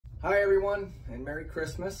Hi everyone, and Merry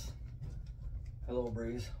Christmas. Hello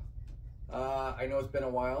Breeze. I know it's been a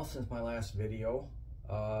while since my last video,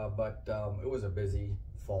 but it was a busy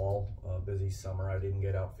fall, busy summer. I didn't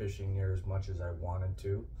get out fishing near as much as I wanted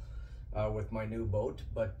to with my new boat,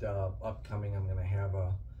 but upcoming I'm going to have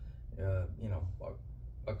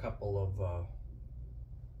a couple of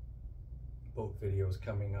boat videos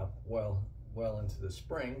coming up well into the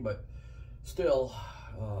spring, but still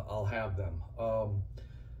I'll have them.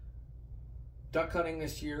 Duck hunting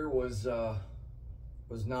this year was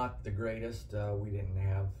not the greatest. We didn't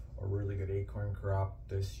have a really good acorn crop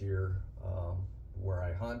this year where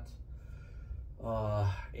I hunt,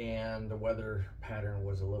 and the weather pattern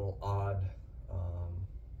was a little odd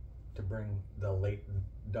to bring the late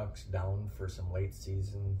ducks down for some late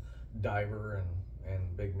season diver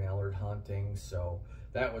and big mallard hunting, so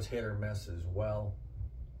that was hit or miss as well.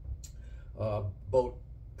 Boat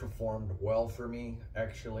performed well for me,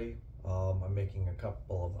 actually. I'm making a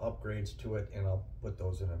couple of upgrades to it, and I'll put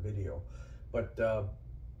those in a video. But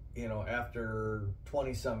you know, after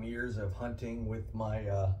 20 some years of hunting with my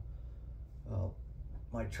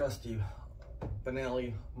my trusty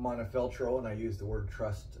Benelli Montefeltro, and I use the word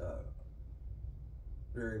trust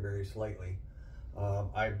very slightly,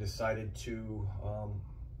 I've decided to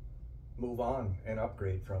move on and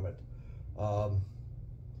upgrade from it.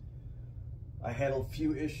 I had a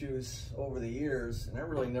few issues over the years, and I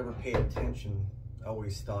really never paid attention. I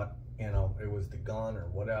always thought, you know, it was the gun or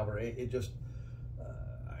whatever. It just,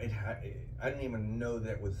 I didn't even know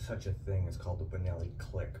that was such a thing as called a Benelli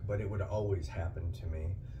click, but it would always happen to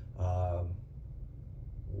me,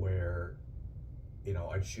 where, you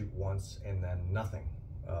know, I'd shoot once and then nothing,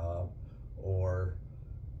 or,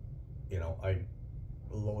 you know, I'd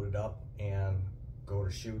load it up and go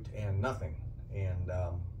to shoot and nothing. And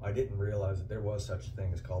I didn't realize that there was such a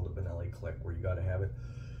thing as called a Benelli click, where you got to have it,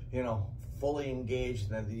 you know, fully engaged.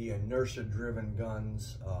 And then the inertia-driven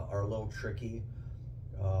guns are a little tricky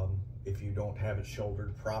if you don't have it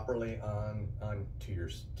shouldered properly on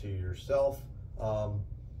to yourself.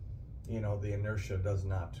 You know, the inertia does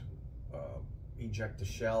not eject the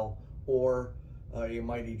shell, or you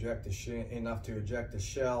might eject enough to eject the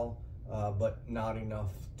shell, but not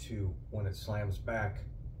enough to, when it slams back,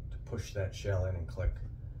 push that shell in and click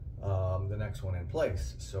the next one in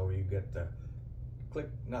place. So you get the click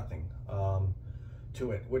nothing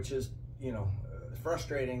to it, which is, you know,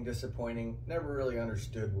 frustrating, disappointing. Never really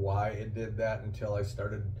understood why it did that until I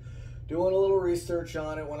started doing a little research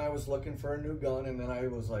on it when I was looking for a new gun, and then I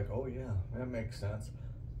was like, oh yeah, that makes sense.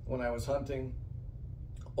 When I was hunting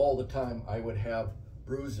all the time, I would have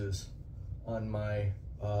bruises on my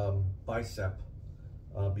bicep,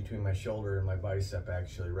 between my shoulder and my bicep,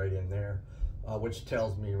 actually right in there, which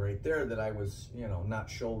tells me right there that I was, you know, not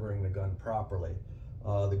shouldering the gun properly.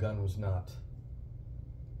 The gun was not,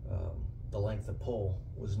 the length of pull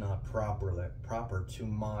was not proper to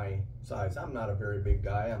my size. I'm not a very big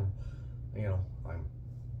guy. I'm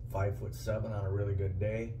 5'7" on a really good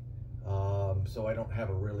day, so I don't have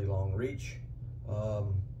a really long reach.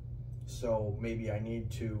 So maybe I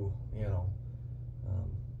need to, you know,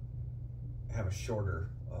 have a shorter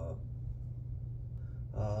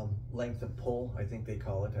length of pull, I think they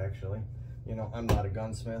call it, actually. You know, I'm not a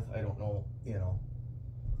gunsmith. I don't know, you know,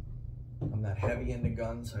 I'm not heavy into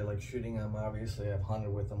guns. I like shooting them, obviously. I've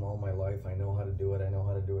hunted with them all my life. I know how to do it. I know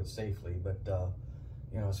how to do it safely. But,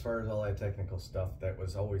 you know, as far as all that technical stuff, that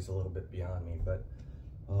was always a little bit beyond me. But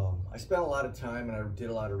I spent a lot of time, and I did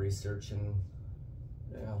a lot of research, and,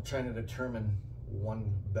 you know, trying to determine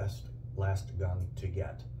one best last gun to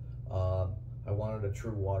get. I wanted a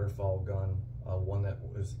true waterfowl gun, one that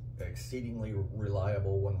was exceedingly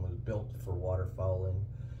reliable, one was built for waterfowling.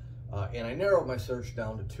 And I narrowed my search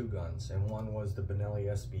down to two guns, and one was the Benelli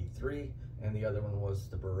SB3, and the other one was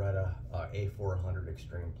the Beretta A400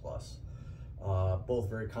 Xtreme Plus. Both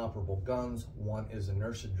very comparable guns. One is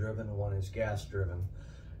inertia driven, one is gas driven.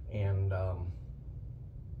 And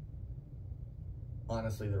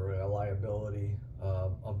honestly, the reliability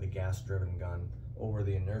of the gas driven gun over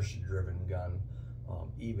the inertia driven gun,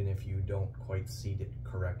 even if you don't quite seat it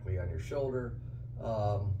correctly on your shoulder,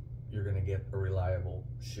 you're going to get a reliable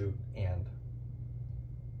shoot and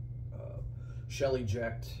shell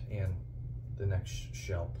eject and the next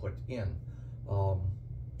shell put in.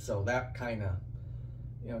 So that kind of,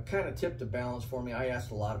 you know, tipped the balance for me. I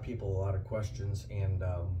asked a lot of people a lot of questions, and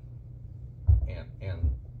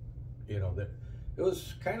you know, that it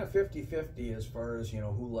was kind of 50-50 as far as, you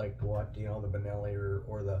know, who liked what, you know, the Benelli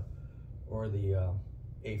or the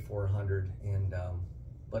A400. And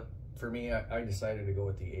but for me, I decided to go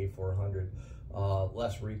with the A400.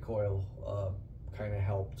 Less recoil, kind of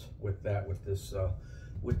helped with that, with this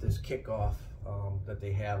kickoff that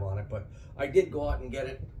they have on it. But I did go out and get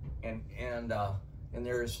it, and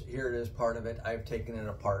here it is, part of it. I've taken it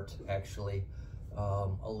apart actually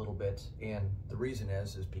a little bit, and the reason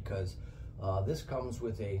is because this comes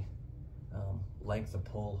with a length of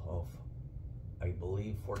pull of, I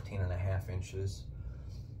believe, 14.5 inches,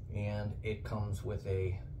 and it comes with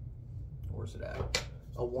a, where's it at?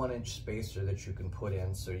 A 1-inch spacer that you can put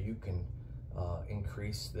in, so you can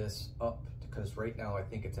increase this up, because right now I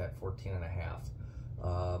think it's at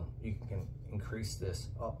 14.5. You can increase this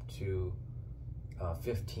up to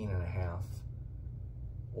 15.5,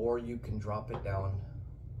 or you can drop it down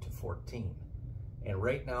to 14. And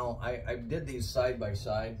right now I did these side by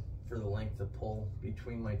side for the length of pull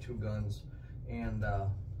between my two guns and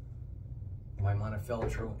my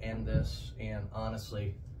Montefeltro and this, and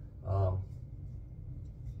honestly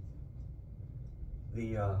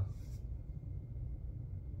the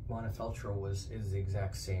Montefeltro is the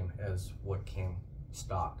exact same as what came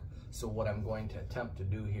stock. So what I'm going to attempt to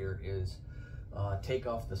do here is take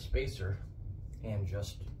off the spacer and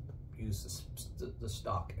just use the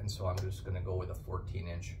stock, and so I'm just going to go with a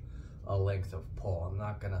 14-inch length of pull. I'm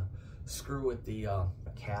not going to screw with the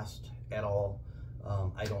cast at all.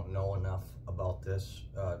 I don't know enough about this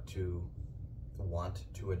to want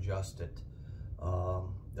to adjust it.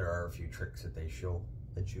 There are a few tricks that they show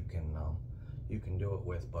that you can do it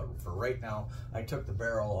with, but for right now, I took the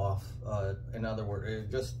barrel off. In other words, it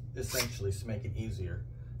just essentially to make it easier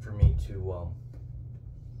for me to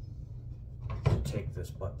take this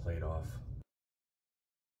butt plate off.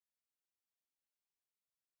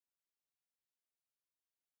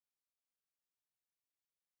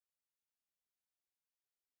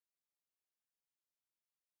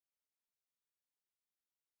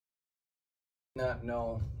 Not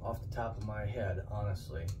know off the top of my head,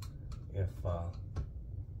 honestly, if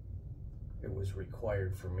it was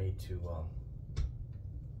required for me to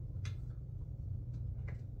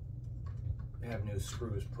have new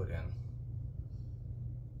screws put in.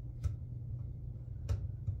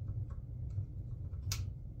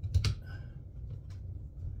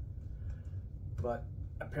 But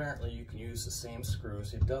apparently you can use the same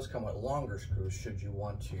screws. It does come with longer screws should you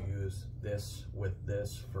want to use this with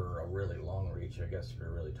this for a really long reach, I guess, if you're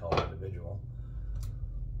a really tall individual.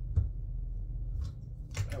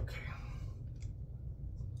 Okay.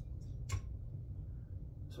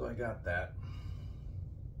 So I got that.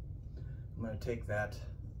 I'm going to take that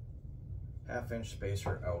 1/2-inch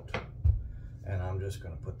spacer out, and I'm just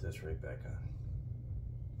going to put this right back on.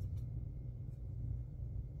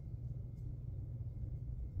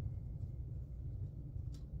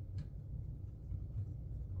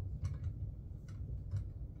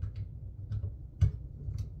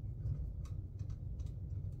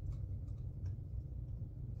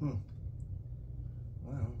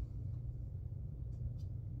 Well,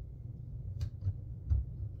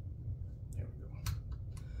 there we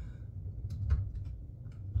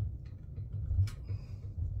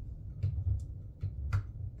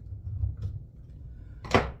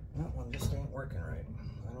go. That one just ain't working right.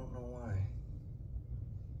 I don't know why.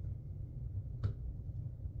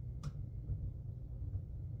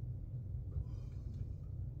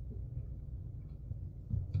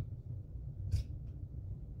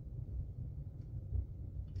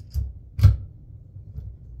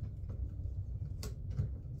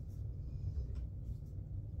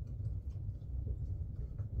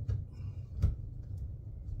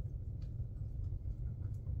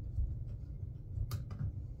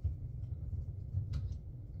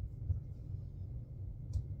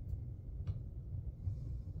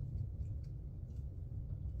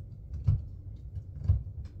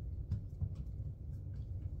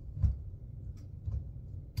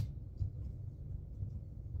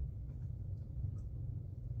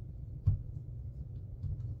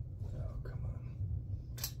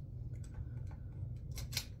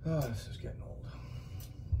 Oh, this is getting old.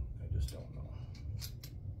 I just don't know.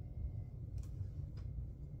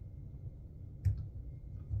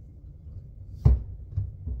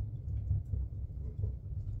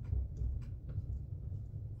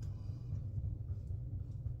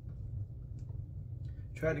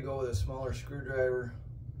 Tried to go with a smaller screwdriver,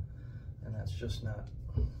 and that's just not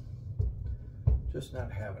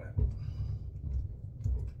having it.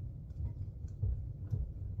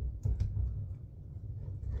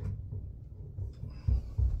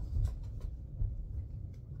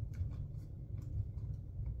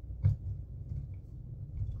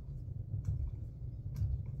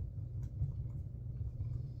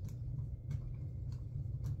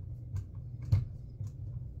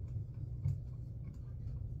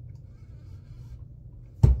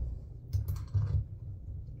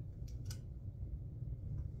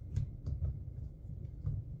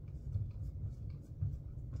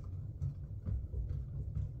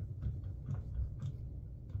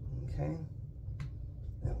 Okay,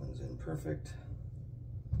 that one's in perfect.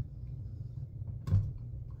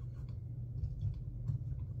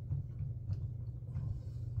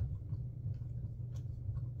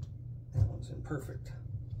 That one's in perfect.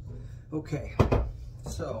 Okay,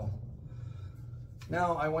 so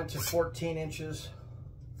now I went to 14 inches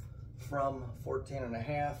from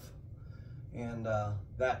 14.5, and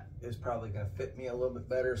that is probably going to fit me a little bit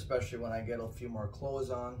better, especially when I get a few more clothes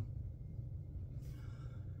on.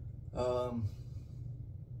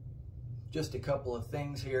 Just a couple of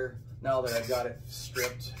things here now that I've got it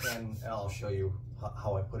stripped, and I'll show you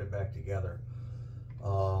how I put it back together.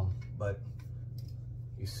 But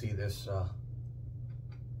you see this,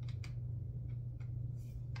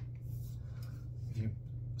 if you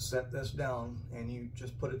set this down and you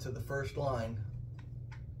just put it to the first line,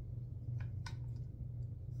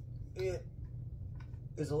 it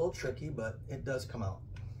is a little tricky, but it does come out.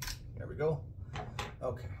 There we go.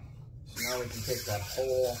 Okay, so now we can take that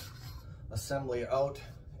whole assembly out,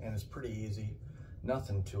 and it's pretty easy,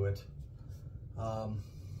 nothing to it.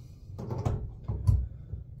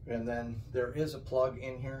 And then there is a plug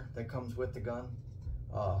in here that comes with the gun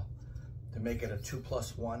to make it a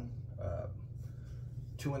 2+1,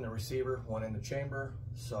 2 in the receiver, 1 in the chamber.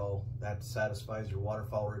 So that satisfies your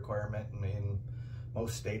waterfowl requirement in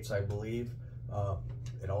most states, I believe.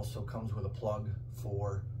 It also comes with a plug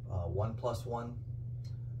for 1+1,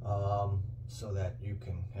 so that you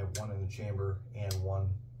can have 1 in the chamber and 1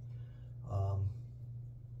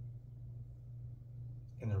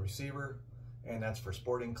 in the receiver, and that's for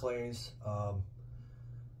sporting clays. And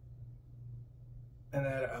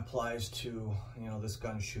that applies to, you know, this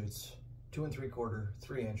gun shoots 2 3/4,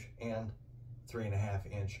 3 inch, and 3.5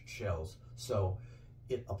 inch shells. So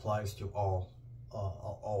it applies to all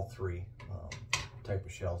three type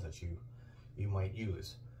of shells that you might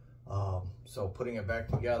use. So putting it back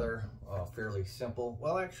together, fairly simple.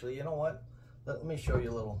 Well, actually, you know what? Let me show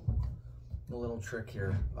you a little trick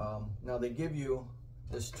here. Now they give you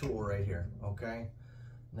this tool right here, okay?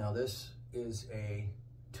 Now this is a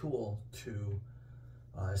tool to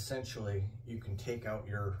essentially, you can take out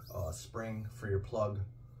your spring for your plug,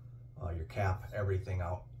 your cap, everything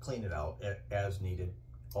out, clean it out as needed.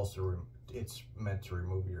 Also, it's meant to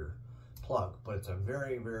remove your plug, but it's a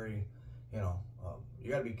very, very, you know, you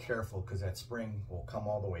got to be careful because that spring will come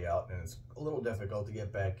all the way out, and it's a little difficult to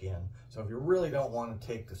get back in. So if you really don't want to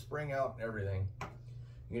take the spring out and everything,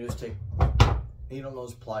 you just take needle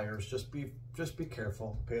nose pliers. Just be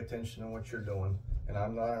careful. Pay attention to what you're doing. And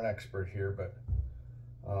I'm not an expert here, but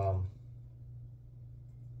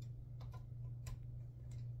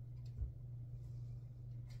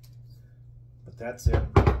that's it.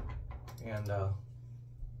 And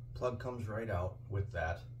plug comes right out with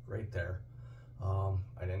that right there.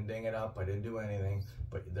 I didn't ding it up, I didn't do anything,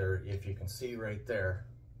 but there, if you can see right there,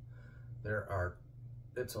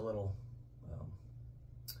 it's a little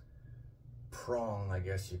prong, I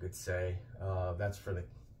guess you could say. That's for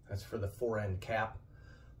the 4-end cap,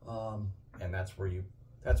 and that's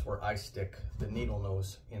where I stick the needle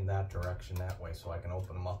nose in that direction that way, so I can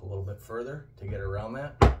open them up a little bit further to get around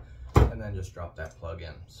that, and then just drop that plug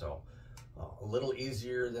in. So a little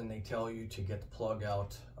easier than they tell you to get the plug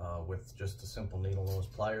out with just a simple needle nose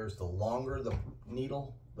pliers. The longer the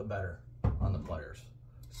needle, the better on the pliers.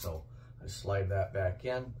 So I slide that back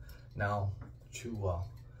in. Now to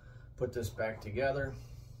put this back together,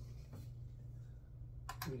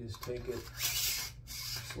 we just take it,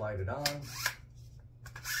 slide it on,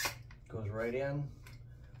 goes right in.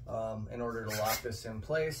 In order to lock this in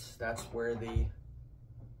place, that's where the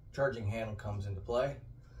charging handle comes into play.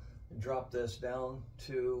 Drop this down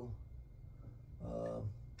to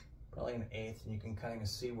probably 1/8, and you can kind of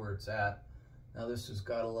see where it's at. Now this has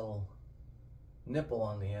got a little nipple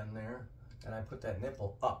on the end there, and I put that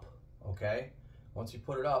nipple up, okay? Once you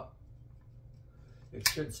put it up, it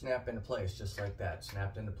should snap into place just like that.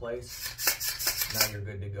 Snapped into place. Now you're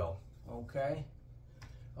good to go, okay?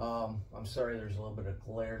 I'm sorry, there's a little bit of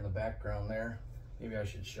glare in the background there. Maybe I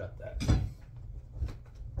should shut that.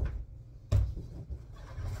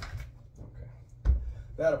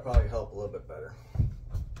 That'll probably help a little bit better.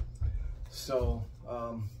 So,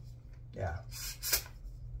 yeah.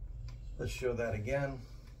 Let's show that again,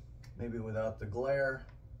 maybe without the glare.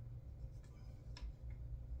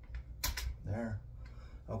 There.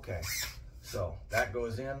 Okay, so that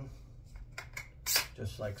goes in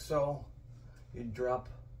just like so. You drop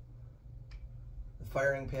the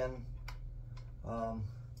firing pin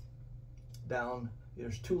down.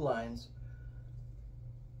 There's 2 lines.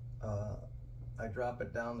 I drop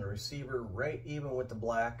it down the receiver right even with the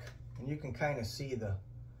black, and you can kind of see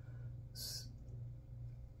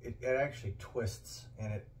it actually twists,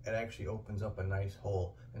 and it actually opens up a nice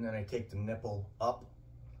hole. And then I take the nipple up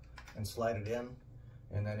and slide it in,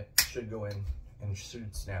 and then it should go in and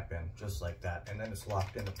should snap in just like that. And then it's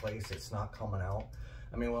locked into place. It's not coming out.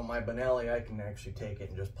 I mean, with my Benelli, I can actually take it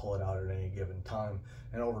and just pull it out at any given time.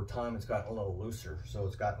 And over time, it's gotten a little looser, so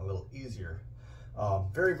it's gotten a little easier.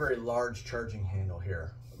 Very, very large charging handle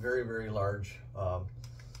here. Very, very large.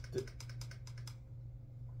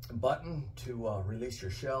 Button to release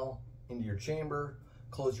your shell into your chamber,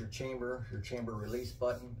 close your chamber release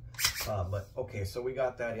button. But okay, so we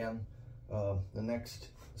got that in. The next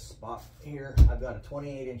spot here, I've got a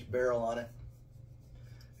 28-inch barrel on it.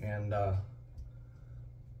 And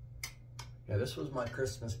yeah, this was my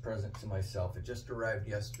Christmas present to myself. It just arrived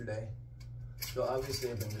yesterday. So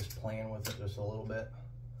obviously I've been just playing with it just a little bit.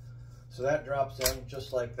 So that drops in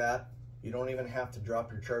just like that. You don't even have to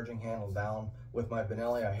drop your charging handle down. With my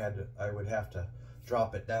Benelli, I would have to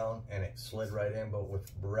drop it down and it slid right in, but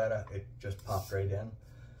with Beretta, it just popped right in.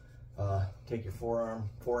 Take your fore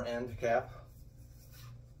end cap,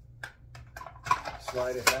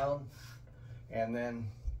 slide it down, and then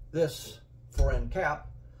this fore end cap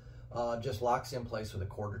just locks in place with a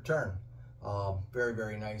quarter turn. Very,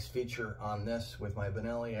 very nice feature on this. With my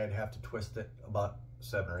Benelli, I'd have to twist it about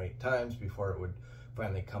 7 or 8 times before it would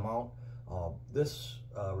finally come out. This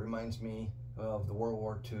reminds me of the World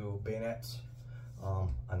War II bayonets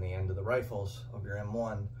on the end of the rifles of your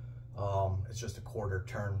M1. It's just a quarter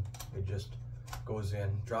turn. It just goes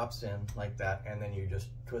in, drops in like that, and then you just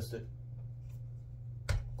twist it,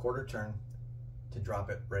 quarter turn, to drop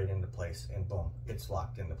it right into place, and boom, it's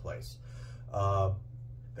locked into place.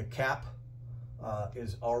 The cap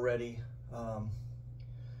is already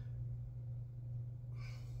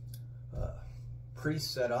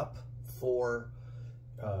pre-set up for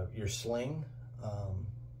your sling,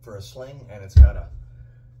 for a sling, and it's got a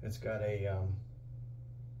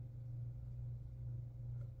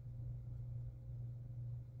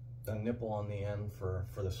nipple on the end for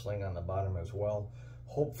the sling on the bottom as well.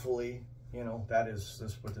 Hopefully, you know,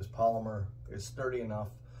 with this polymer is sturdy enough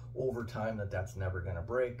over time that that's never going to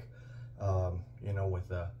break. You know, with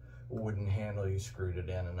the wooden handle, you screwed it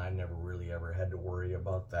in, and I never really ever had to worry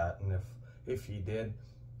about that. And if you did,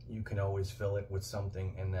 you can always fill it with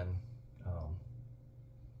something and then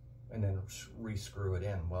re-screw it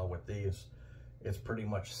in. Well, with these, it's pretty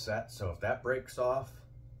much set. So if that breaks off,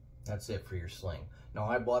 that's it for your sling. Now,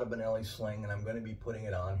 I bought a Benelli sling, and I'm going to be putting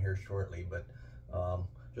it on here shortly, but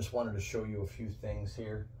just wanted to show you a few things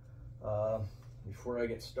here before I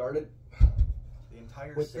get started. The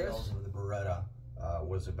entire sales of the Beretta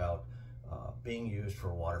was about being used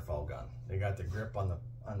for a waterfowl gun. They got the grip on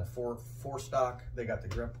the forestock, they got the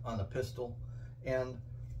grip on the pistol, and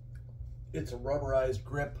it's a rubberized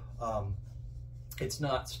grip. It's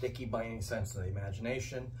not sticky by any sense of the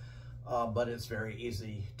imagination, but it's very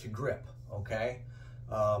easy to grip, okay?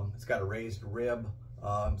 It's got a raised rib.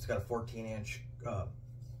 It's got a 14-inch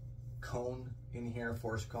cone in here,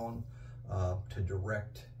 force cone, to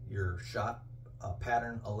direct your shot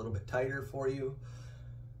pattern a little bit tighter for you.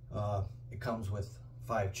 It comes with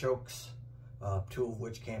 5 chokes, 2 of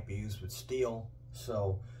which can't be used with steel.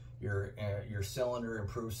 So your cylinder,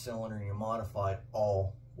 improved cylinder, and your modified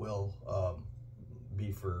all will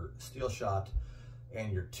be for steel shot,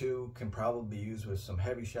 and your 2 can probably be used with some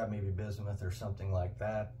heavy shot, maybe bismuth or something like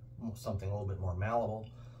that, something a little bit more malleable,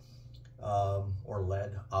 or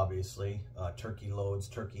lead, obviously. Turkey loads,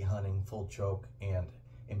 turkey hunting, full choke, and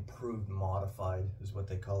improved modified is what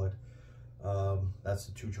they call it. That's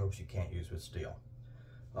the 2 chokes you can't use with steel.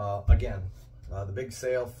 Again, the big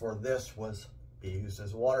sale for this was be used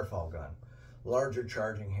as a waterfowl gun. Larger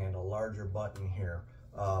charging handle, larger button here,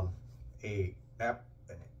 a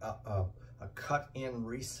cut-in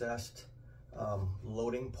recessed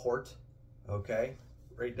loading port, okay,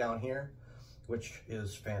 right down here, which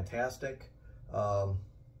is fantastic. Now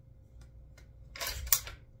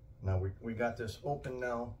we got this open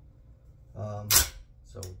now,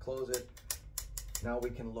 so we close it. Now we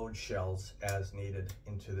can load shells as needed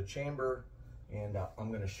into the chamber, and I'm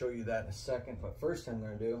going to show you that in a second. But first thing I'm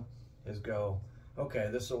going to do is go, okay,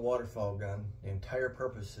 this is a waterfowl gun. The entire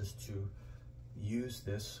purpose is to use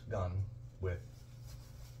this gun with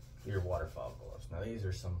your waterfowl gloves. Now these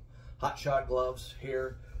are some hot shot gloves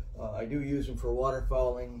here. I do use them for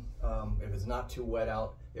waterfowling if it's not too wet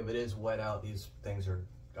out. If it is wet out, these things are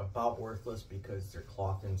about worthless because they're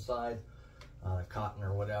cloth inside, cotton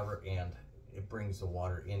or whatever, and it brings the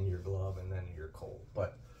water in your glove and then you're cold.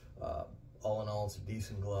 But all in all, it's a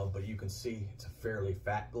decent glove, but you can see it's a fairly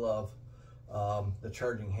fat glove. The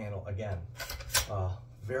charging handle, again,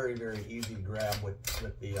 very, very easy to grab with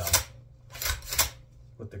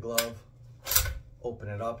the glove. Open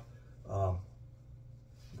it up. The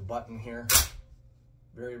button here,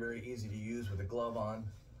 very, very easy to use with the glove on,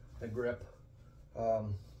 the grip.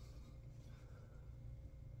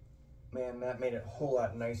 Man, that made it a whole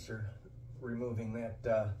lot nicer, removing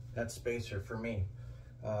that spacer for me.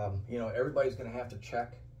 You know, everybody's going to have to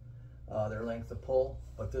check their length of pull,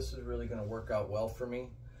 but this is really going to work out well for me.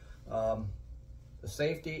 The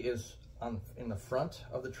safety is in the front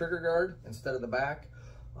of the trigger guard instead of the back.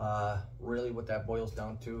 Really what that boils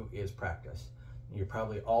down to is practice. You're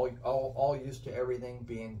probably all used to everything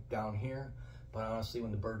being down here, but honestly,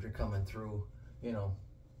 when the birds are coming through, you know,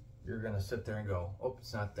 you're going to sit there and go, oh,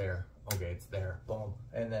 it's not there. Okay, it's there. Boom.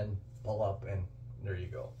 And then pull up, and there you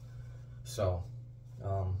go. So,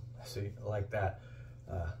 see, like that.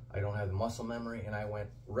 I don't have the muscle memory, and I went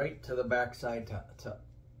right to the backside to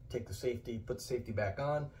take the safety, put the safety back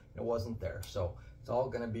on. It wasn't there. So it's all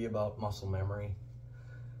going to be about muscle memory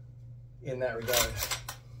in that regard.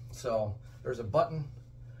 So there's a button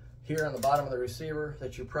here on the bottom of the receiver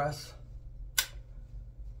that you press,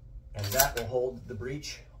 and that will hold the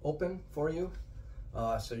breech open for you.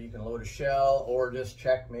 So you can load a shell or just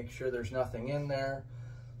check, make sure there's nothing in there.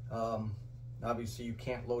 Obviously you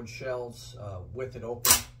can't load shells with it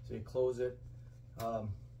open, so you close it.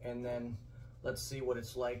 And then let's see what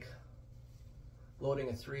it's like loading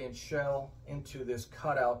a 3-inch shell into this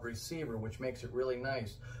cutout receiver, which makes it really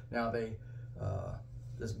nice. Now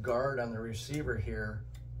this guard on the receiver here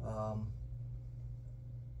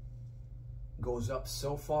goes up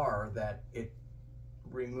so far that it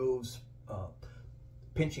removes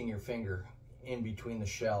pinching your finger in between the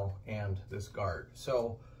shell and this guard.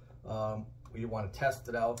 So we want to test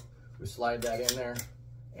it out. We slide that in there,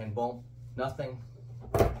 and boom, nothing.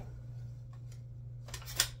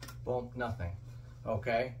 Boom, nothing.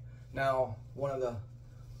 Okay, now one of the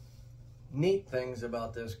neat things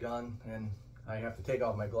about this gun, and I have to take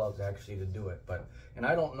off my gloves actually to do it, and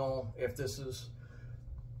I don't know if this is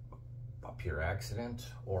a pure accident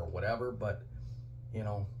or whatever, but you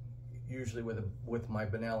know, usually with my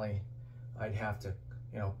Benelli, I'd have to,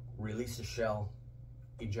 you know, release a shell,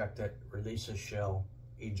 eject it, release a shell,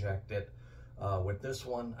 eject it. With this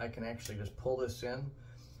one, I can actually just pull this in,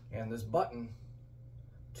 and this button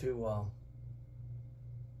to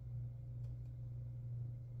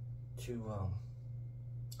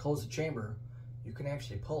close the chamber, you can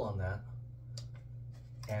actually pull on that,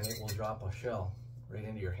 and it will drop a shell right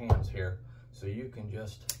into your hands here. So you can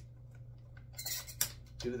just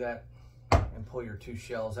do that and pull your 2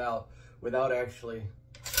 shells out without actually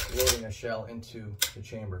loading a shell into the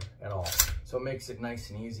chamber at all. So it makes it nice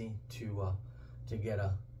and easy to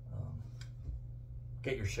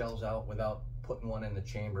get your shells out without putting one in the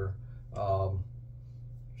chamber.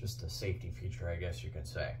 Just a safety feature, I guess you could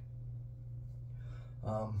say.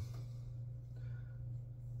 What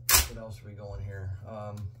else are we going here?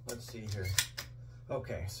 Let's see here.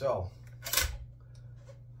 Okay, so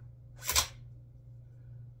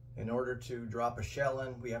in order to drop a shell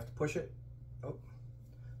in, we have to push it. Oh,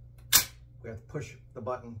 we have to push the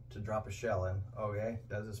button to drop a shell in. Okay,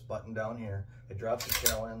 does this button down here. It drops the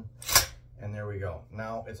shell in, and there we go.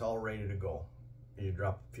 Now it's all ready to go. You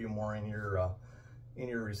drop a few more in your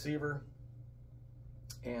receiver,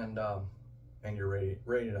 and you're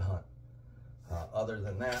ready to hunt. Other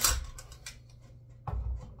than that,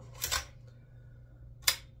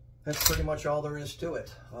 that's pretty much all there is to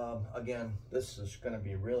it. Again, this is going to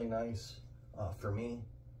be really nice for me.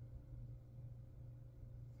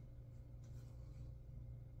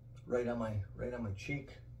 Right on my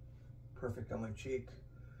cheek, perfect on my cheek.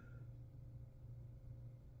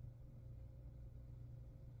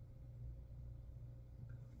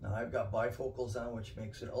 Now I've got bifocals on, which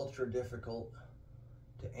makes it ultra difficult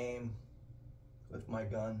to aim with my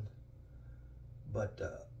gun, but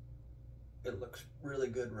it looks really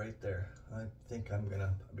good right there. I think I'm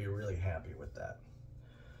gonna be really happy with that.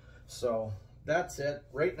 So that's it.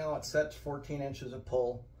 Right now it sets 14 inches of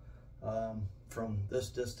pull from this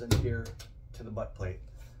distance here to the butt plate.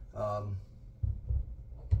 Let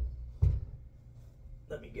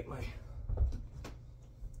me get my,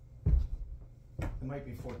 it might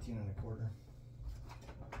be 14 1/4.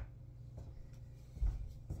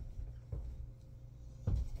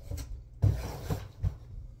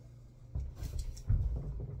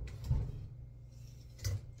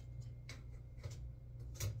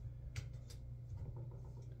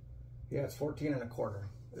 Yeah, it's 14 1/4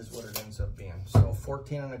 is what it ends up being. So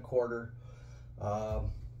 14 1/4.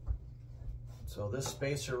 So this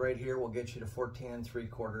spacer right here will get you to 14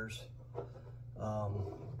 3/4.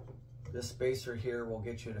 this spacer here will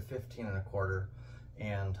get you to 15 1/4,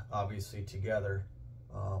 and obviously together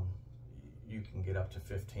you can get up to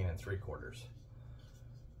 15 3/4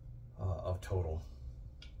 of total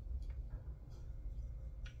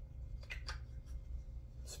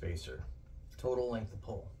spacer, total length of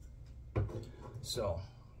pole. So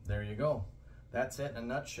there you go. That's it in a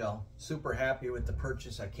nutshell. Super happy with the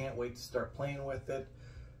purchase. I can't wait to start playing with it.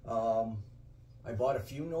 I bought a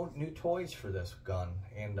few new toys for this gun,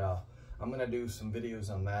 and I'm gonna do some videos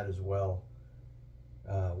on that as well.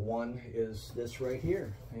 One is this right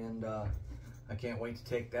here, and I can't wait to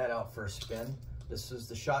take that out for a spin. This is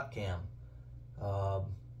the shot cam.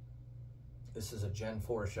 This is a Gen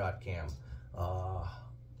 4 shot cam.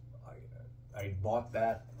 I bought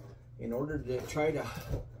that in order to try to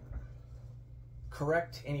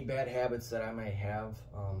correct any bad habits that I may have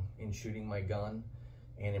in shooting my gun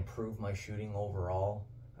and improve my shooting overall.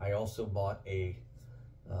 I also bought a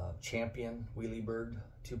Champion Wheelie Bird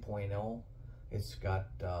 2.0. It's got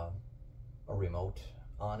a remote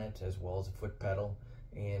on it as well as a foot pedal,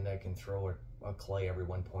 and I can throw a clay every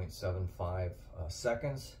 1.75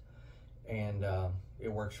 seconds, and it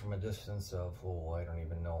works from a distance of, oh, I don't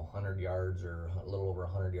even know, 100 yards or a little over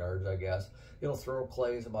 100 yards, I guess. It'll throw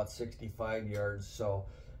clays about 65 yards, so,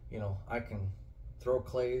 you know, I can throw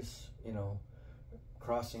clays, you know,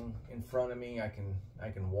 crossing in front of me. I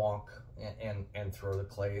can walk and throw the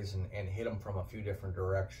clays and hit them from a few different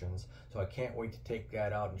directions. So I can't wait to take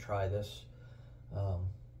that out and try this,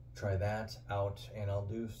 try that out, and I'll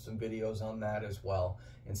do some videos on that as well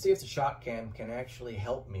and see if the shot cam can actually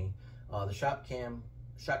help me. The shot cam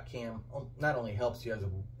not only helps you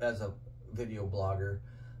as a video blogger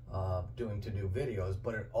to do videos,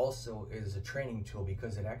 but it also is a training tool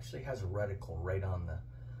because it actually has a reticle right on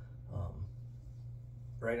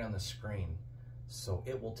the screen. So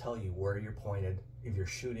it will tell you where you're pointed, if you're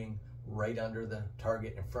shooting right under the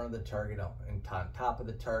target, in front of the target, and on top of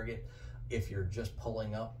the target, if you're just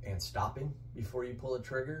pulling up and stopping before you pull the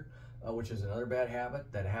trigger, which is another bad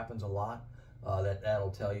habit that happens a lot.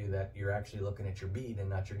 That'll tell you that you're actually looking at your bead and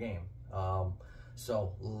not your game.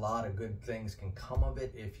 So a lot of good things can come of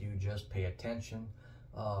it if you just pay attention.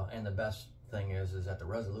 And the best thing is that the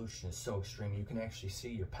resolution is so extreme, you can actually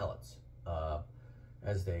see your pellets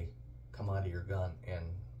as they come out of your gun and,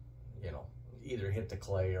 you know, either hit the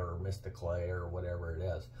clay or miss the clay or whatever it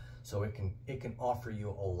is. So it can offer you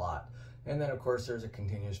a lot. And then of course there's a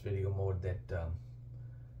continuous video mode that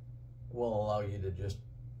will allow you to just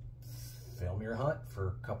film your hunt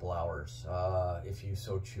for a couple hours if you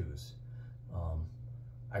so choose.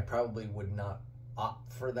 I probably would not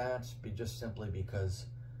opt for that, just simply because,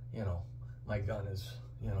 you know, my gun is,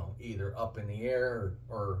 you know, either up in the air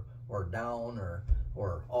or down or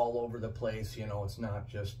all over the place. You know, it's not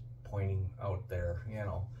just pointing out there. You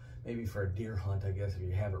know, maybe for a deer hunt, I guess, if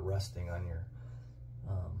you have it resting on your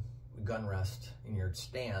gun rest in your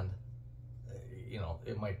stand, you know,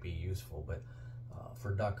 it might be useful, but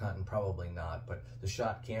for duck hunting, probably not. But the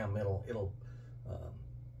shot cam,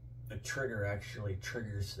 the trigger actually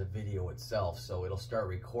triggers the video itself, so it'll start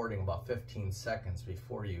recording about 15 seconds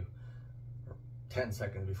before you, or 10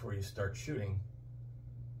 seconds before you start shooting,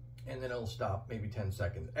 and then it'll stop maybe 10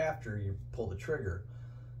 seconds after you pull the trigger,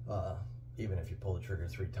 even if you pull the trigger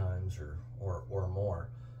 3 times or more,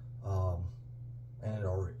 and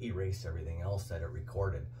it'll erase everything else that it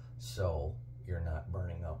recorded, so you're not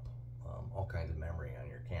burning up all kinds of memory on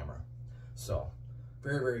your camera. So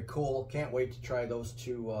very, very cool. Can't wait to try those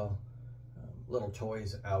two little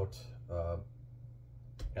toys out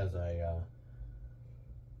as I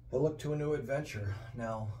look to a new adventure.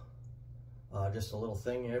 Now, just a little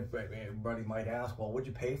thing, everybody might ask, well, what'd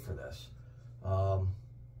you pay for this?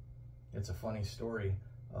 It's a funny story,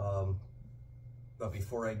 but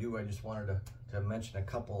before I do, I just wanted to mention a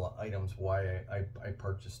couple of items why I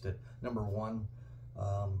purchased it. Number one,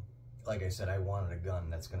 like I said, I wanted a gun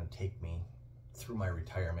that's going to take me through my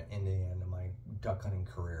retirement in the end of my duck hunting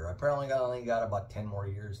career. I probably only got about 10 more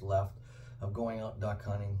years left of going out duck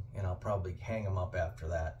hunting, and I'll probably hang them up after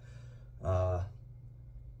that.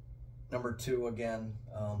 Number two, again,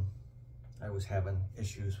 I was having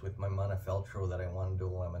issues with my Montefeltro that I wanted to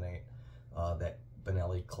eliminate, that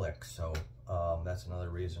Benelli click, so that's another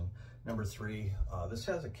reason. Number three, this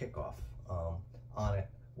has a kickoff on it,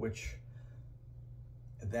 which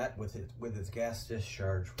that with its gas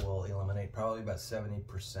discharge will eliminate probably about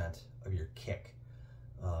 70% of your kick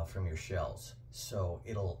from your shells. So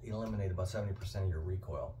it'll eliminate about 70% of your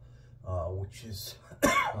recoil, which is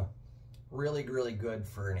really, really good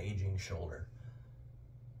for an aging shoulder.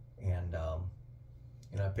 And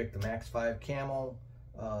you know, I picked the Max 5 camo,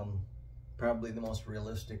 probably the most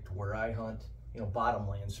realistic to where I hunt. You know,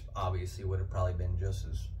 bottomlands obviously would have probably been just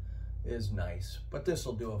as nice, but this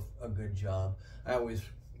will do a good job. I always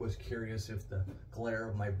was curious if the glare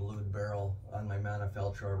of my blued barrel on my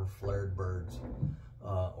Manifaltra ever flared birds,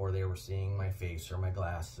 or they were seeing my face or my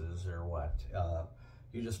glasses or what.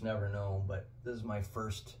 You just never know. But this is my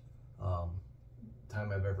first time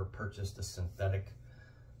I've ever purchased a synthetic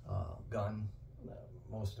gun.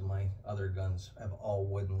 Most of my other guns have all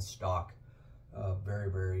wooden stock.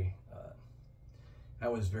 I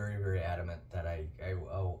was very adamant that I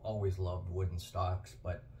always loved wooden stocks,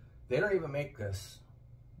 but they don't even make this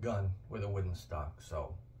gun with a wooden stock,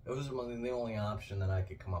 so it was the only option that I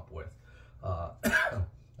could come up with. I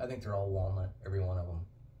think they're all walnut, every one of them.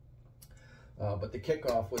 But the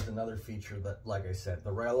kickoff was another feature that, like I said,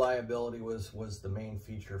 the reliability was the main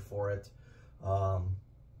feature for it. The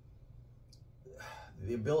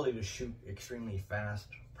ability to shoot extremely fast,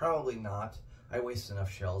 probably not. I waste enough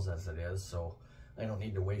shells as it is, so I don't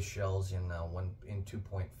need to waste shells in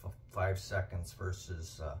 2.5 seconds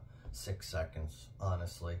versus 6 seconds,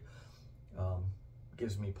 honestly.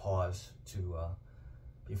 Gives me pause to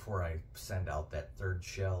before I send out that third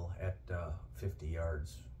shell at 50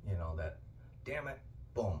 yards. You know, that, damn it,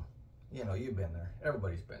 boom. You know, you've been there.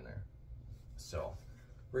 Everybody's been there. So,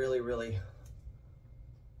 really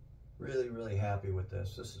happy with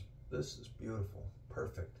this. This is beautiful.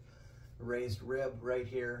 Perfect. Raised rib right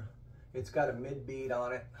here. It's got a mid bead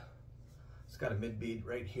on it. It's got a mid bead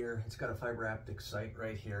right here. It's got a fiber optic sight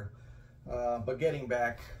right here. But getting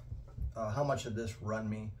back, how much did this run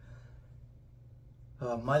me?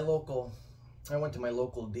 I went to my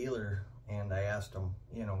local dealer and I asked him,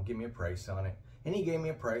 you know, give me a price on it. And he gave me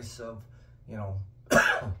a price of, you know,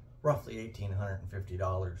 roughly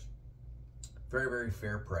 $1,850. Very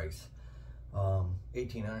fair price.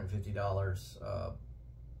 $1,850,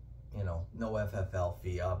 you know, no FFL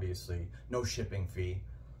fee, obviously, no shipping fee.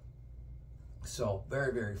 So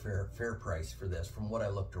very fair price for this. From what I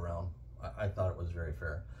looked around, I thought it was very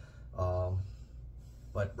fair.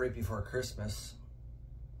 But right before Christmas,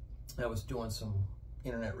 I was doing some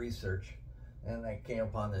internet research and I came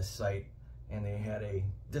upon this site and they had a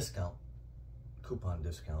discount, coupon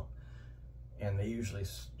discount. And they usually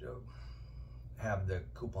have the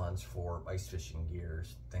coupons for ice fishing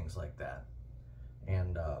gears, things like that.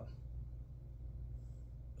 And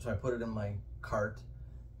so I put it in my cart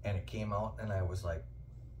and it came out and I was like,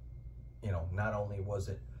 you know, not only was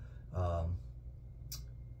it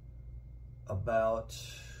about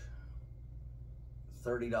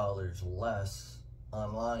 $30 less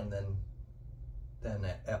online than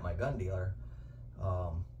at my gun dealer,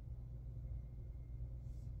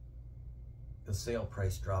 the sale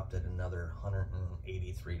price dropped at another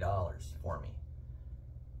 $183 for me.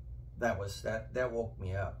 That woke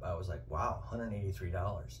me up. I was like, wow,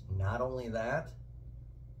 $183. Not only that,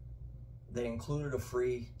 they included a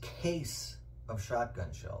free case of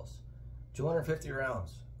shotgun shells, 250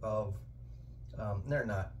 rounds of, they're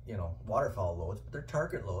not, you know, waterfowl loads, but they're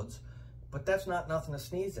target loads. But that's not nothing to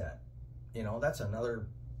sneeze at. You know, that's another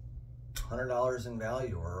 $100 in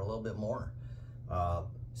value or a little bit more.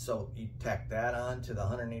 So you tack that on to the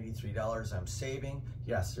 $183 I'm saving.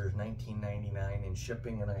 Yes, there's $19.99 in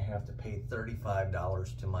shipping, and I have to pay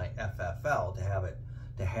 $35 to my FFL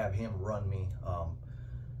to have him run me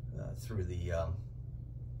through the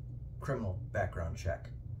criminal background check.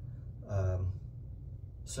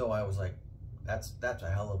 So I was like, that's a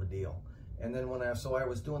hell of a deal. And then I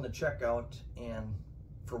was doing the checkout, and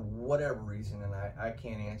for whatever reason, and I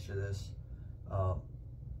can't answer this,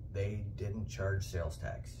 they didn't charge sales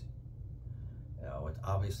tax. You know, it's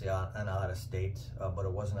obviously an out of state, but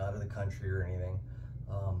it wasn't out of the country or anything.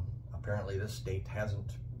 Apparently this state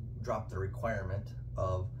hasn't dropped the requirement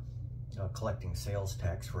of collecting sales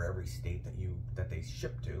tax for every state that they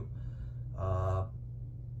ship to.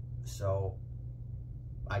 So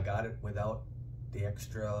I got it without the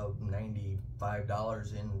extra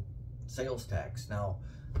 $95 in sales tax. Now,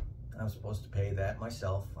 I'm supposed to pay that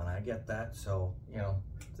myself, and I get that. So, you know,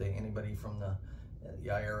 if anybody from the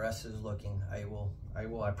IRS is looking, I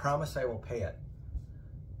promise I will pay it.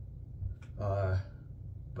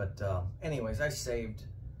 Anyways, I saved,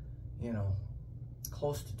 you know,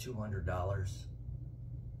 close to $200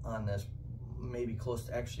 on this, maybe close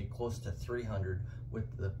to $300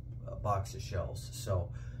 with the box of shells. So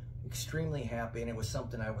extremely happy, and it was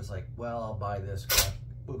something I was like, well, I'll buy this gun.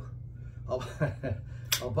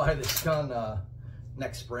 I'll buy this gun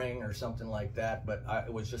next spring or something like that, but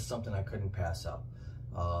it was just something I couldn't pass up.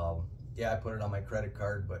 Yeah, I put it on my credit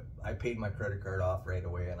card, but I paid my credit card off right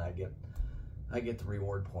away, and I get the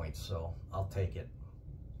reward points, so I'll take it.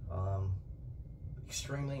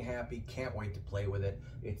 extremely happy. Can't wait to play with it.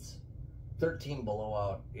 It's 13 below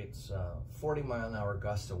out. It's 40 mile an hour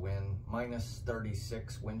gust of wind, minus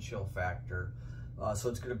 36 wind chill factor. So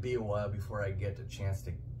it's going to be a while before I get a chance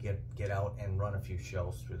to get out and run a few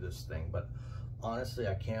shells through this thing. But honestly,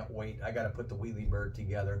 I can't wait. I got to put the wheelie bird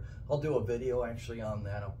together. I'll do a video actually on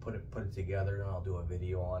that. I'll put it together and I'll do a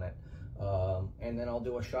video on it. And then I'll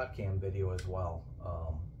do a shot cam video as well.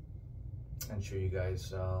 And show you guys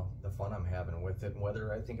the fun I'm having with it and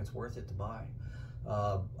whether I think it's worth it to buy.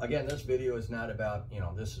 Again, this video is not about, you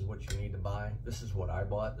know, this is what you need to buy. This is what I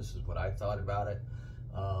bought. This is what I thought about it.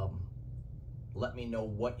 Let me know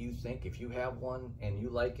what you think. If you have one and you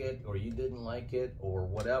like it or you didn't like it or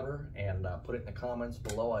whatever, and put it in the comments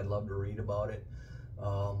below. I'd love to read about it.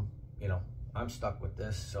 You know, I'm stuck with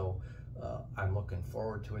this, so I'm looking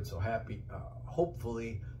forward to it. So happy.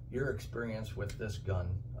 Hopefully your experience with this gun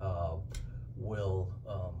will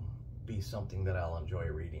be something that I'll enjoy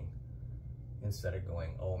reading, instead of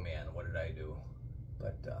going, oh man, what did I do?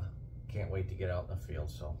 But can't wait to get out in the field.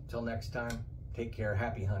 So till next time, take care,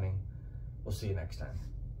 happy hunting. We'll see you next time.